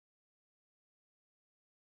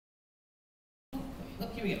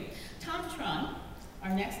Look, here we go. TamTran, our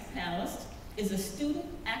next panelist, is a student,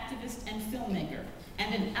 activist, and filmmaker,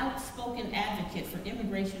 and an outspoken advocate for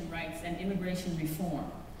immigration rights and immigration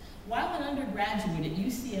reform. While an undergraduate at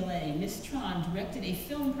UCLA, Ms. Tran directed a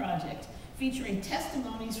film project featuring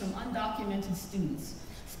testimonies from undocumented students,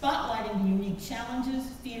 spotlighting the unique challenges,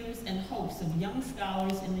 fears, and hopes of young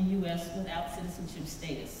scholars in the U.S. without citizenship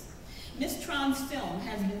status. Ms. Tran's film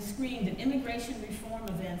has been screened at immigration reform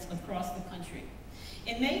events across the country.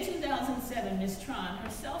 In May 2007, Ms. Tran,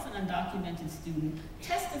 herself an undocumented student,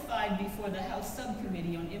 testified before the House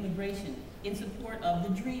Subcommittee on Immigration in support of the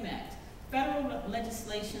DREAM Act, federal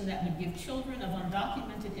legislation that would give children of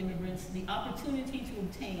undocumented immigrants the opportunity to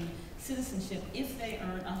obtain citizenship if they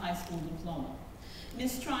earn a high school diploma.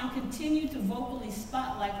 Ms. Tran continued to vocally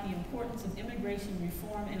spotlight the importance of immigration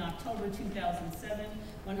reform in October 2007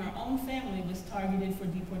 when her own family was targeted for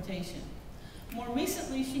deportation. More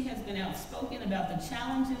recently, she has been outspoken about the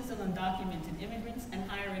challenges of undocumented immigrants and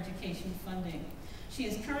higher education funding. She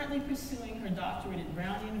is currently pursuing her doctorate at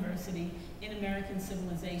Brown University in American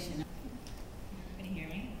Civilization. Can you hear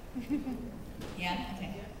me? Yeah?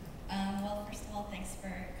 Okay. Well, first of all, thanks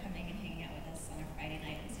for coming and hanging out with us on a Friday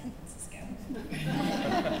night in San Francisco.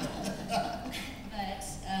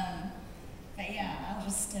 But yeah, I'll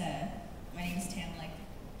just, my name is Tam, like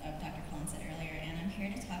Dr. Collins said earlier, and I'm here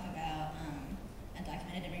to talk about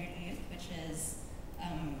undocumented immigrant youth, which is,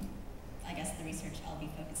 I guess, the research I'll be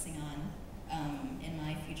focusing on in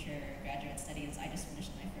my future graduate studies. I just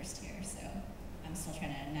finished my first year, so I'm still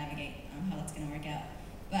trying to navigate how that's going to work out.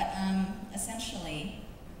 But essentially,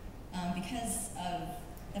 because of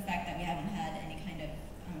the fact that we haven't had any kind of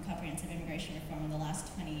comprehensive immigration reform in the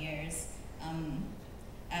last 20 years,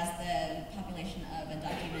 as the population of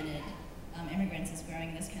undocumented immigrants is growing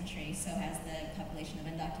in this country, so has the population of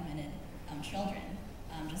undocumented children,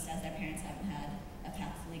 just as their parents haven't had a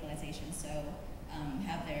path to legalization, so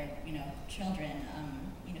have their children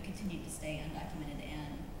continue to stay undocumented,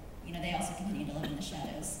 and they also continue to live in the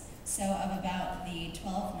shadows. So of about the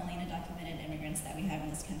 12 million undocumented immigrants that we have in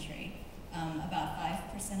this country, about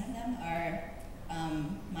 5% of them are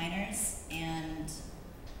minors, and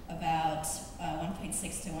about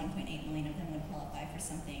 1.6 to 1.8 million of them would qualify for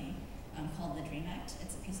something called the DREAM Act.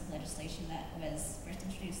 It's a piece of legislation that was first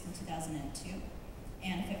introduced in 2002,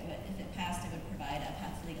 and if it passed, it would provide a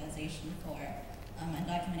path to legalization for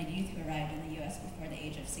undocumented youth who arrived in the U.S. before the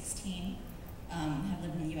age of 16, have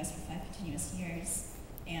lived in the U.S. for 5 continuous years,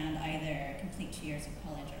 and either complete 2 years of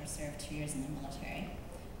college or serve 2 years in the military.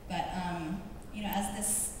 But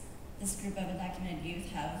as this group of undocumented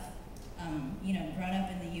youth have grown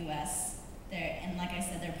up in the U.S., and like I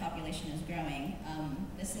said, their population is growing.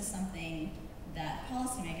 This is something that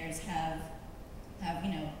policymakers have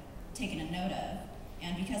taken a note of,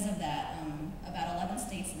 and because of that, about 11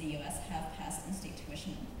 states in the U.S. have passed in-state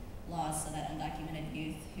tuition laws so that undocumented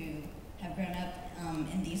youth who have grown up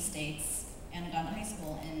in these states and gone to high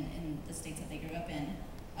school in the states that they grew up in,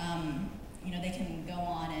 they can go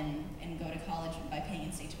on and go to college by paying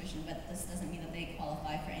in-state tuition, but this doesn't mean that they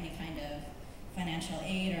qualify for any kind of financial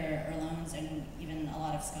aid or loans, and even a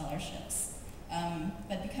lot of scholarships.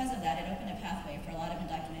 But because of that, it opened a pathway for a lot of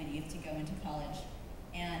undocumented youth to go into college.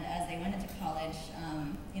 And as they went into college,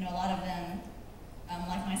 a lot of them,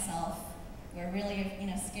 like myself, were really,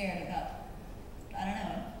 scared about,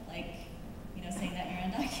 saying that you're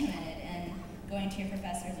undocumented, and going to your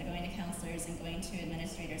professors or going to counselors and going to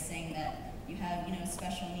administrators saying that you have,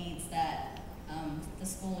 special needs that the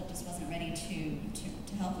school just wasn't ready to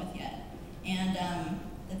help with yet. And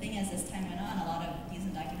the thing is, as time went on, a lot of these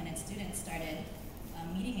undocumented students started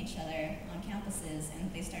meeting each other on campuses,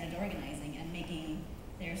 and they started organizing and making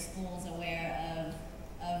their schools aware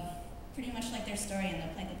of pretty much like their story and the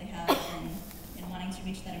plight that they have in wanting to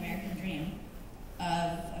reach that American dream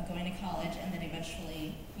of going to college and then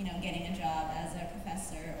eventually, getting a job as a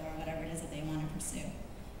professor or whatever it is that they want to pursue.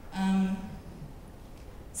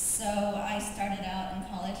 So I started out in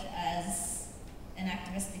college as an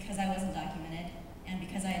activist because I was undocumented, and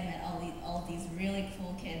because I had met all of these really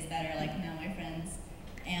cool kids that are like now my friends,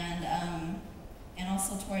 and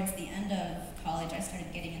also towards the end of college I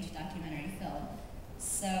started getting into documentary film.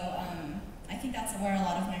 So I think that's where a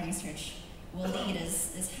lot of my research will lead,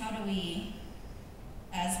 is how do we,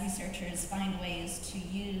 as researchers, find ways to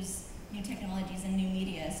use new technologies and new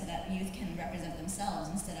media so that youth can represent themselves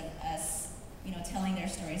instead of us, telling their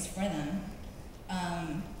stories for them,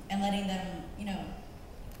 and letting them,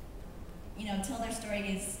 tell their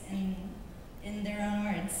stories in their own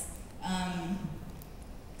words.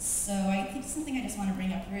 So I think something I just want to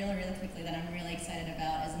bring up really, really quickly that I'm really excited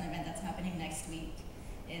about is an event that's happening next week.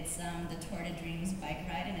 It's the Tour de Dreams bike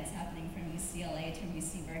ride, and it's happening from UCLA to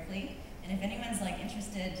UC Berkeley. And if anyone's like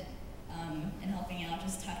interested in helping out,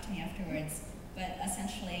 just talk to me afterwards. But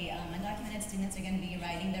essentially, undocumented students are going to be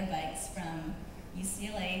riding their bikes from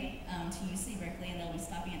UCLA to UC Berkeley, and they'll be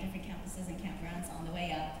stopping at different campuses and campgrounds on the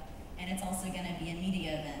way up. And it's also going to be a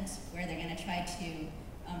media event where they're going to try to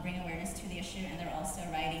bring awareness to the issue, and they're also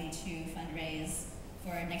riding to fundraise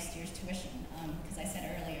for next year's tuition. Because I said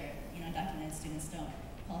earlier, undocumented students don't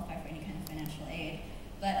qualify for any kind of financial aid.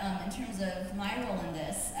 But in terms of my role in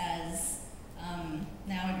this as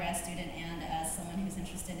now a grad student and as someone who's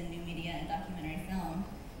interested in new media and documentary film,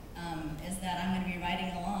 is that I'm going to be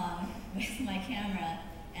riding along with my camera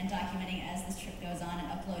and documenting as this trip goes on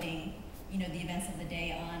and uploading the events of the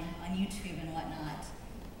day on YouTube and whatnot.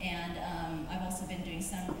 And I've also been doing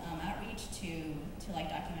some outreach to like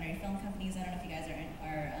documentary film companies. I don't know if you guys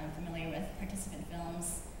are familiar with Participant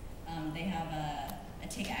Films. They have a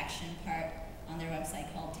Take Action part on their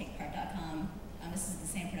website called takepart.com. This is the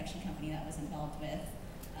same production company that was involved with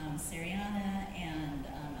Syriana and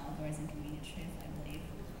Al Gore's Inconvenient Truth, I believe.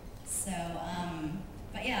 So,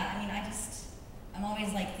 but yeah, I'm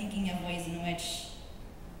always like thinking of ways in which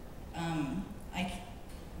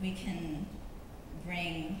we can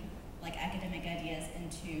bring like academic ideas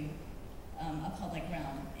into a public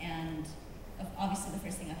realm. And obviously the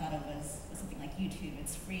first thing I thought of was something like YouTube.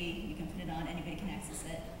 It's free, you can put it on, anybody can access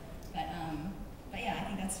it. But yeah, I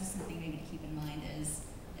think that's just something maybe to keep in mind is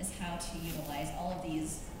how to utilize all of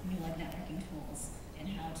these new like networking tools and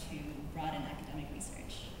how to broaden academic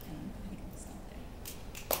research. And I think I'll stop there.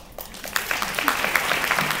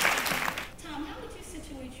 Tom, how would you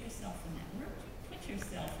situate yourself in that? Where would you put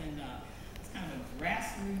yourself in this kind of a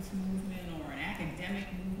grassroots movement or an academic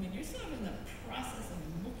movement? You're sort of in the process of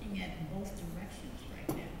looking at both directions right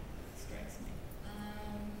now, it strikes me.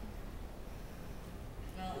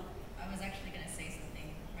 Well, I was actually going to say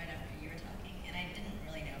something right after you were talking, and I didn't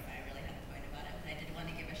really know if I really had a point about it, but I did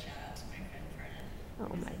want to give a shout out to my friend Perna,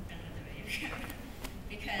 who's been with the video camera,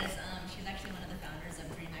 because she's actually one of the founders of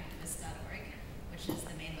dreamactivist.org, which is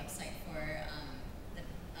the main website for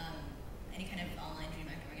any kind of online dream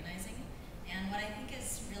act organizing. And what I think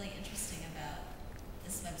is really interesting about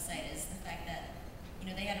this website is the fact that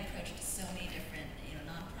they had approached so many different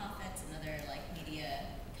nonprofits and other like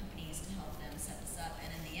media companies to help them set this up,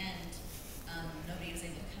 and in the end, nobody was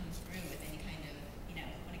able to come through with any kind of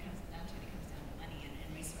when it comes down to it, it comes down to money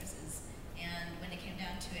and resources. And when it came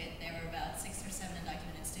down to it, there were about 6 or 7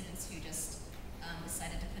 undocumented students who just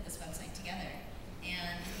decided to put this website together.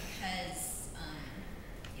 And because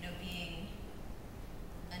being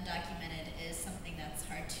undocumented is something that's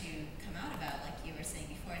hard to come out about, like you were saying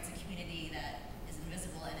before. It's a community that is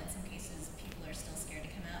invisible, and in some cases, people are still scared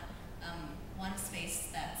to come out. One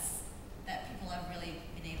space that people have really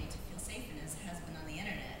been able to feel safe in has been on the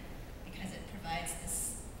internet, because it provides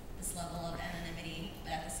this level of anonymity,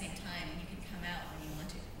 but at the same time, you can come out when you want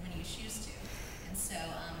to, when you choose to. And so,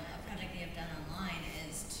 a project they have done online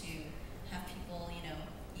is to have people,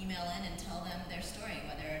 email in and tell them their story,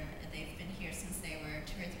 whether they've been here since they were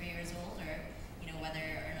 2 or 3 years old, or whether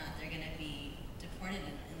or not they're going to be deported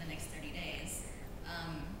in the next 30 days.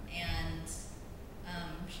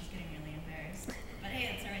 She's getting really embarrassed, but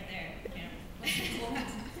hey, it's right there. But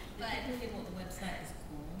What the website is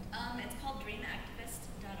called? it's called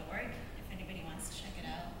dreamactivist.org, if anybody wants to check it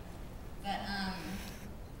out. But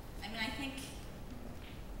I think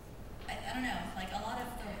I don't know, like a lot of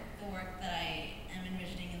the work that I am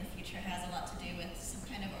envisioning in the future has a lot to do with some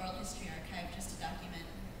kind of oral history archive, just to document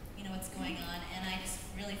what's going on. And I just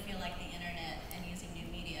really feel like the internet and using new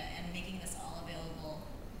media and making this all available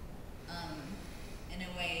in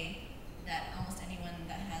a way that almost anyone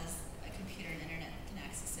that has a computer and internet can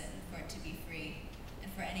access it, and for it to be free, and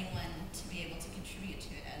for anyone to be able to contribute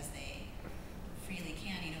to it as they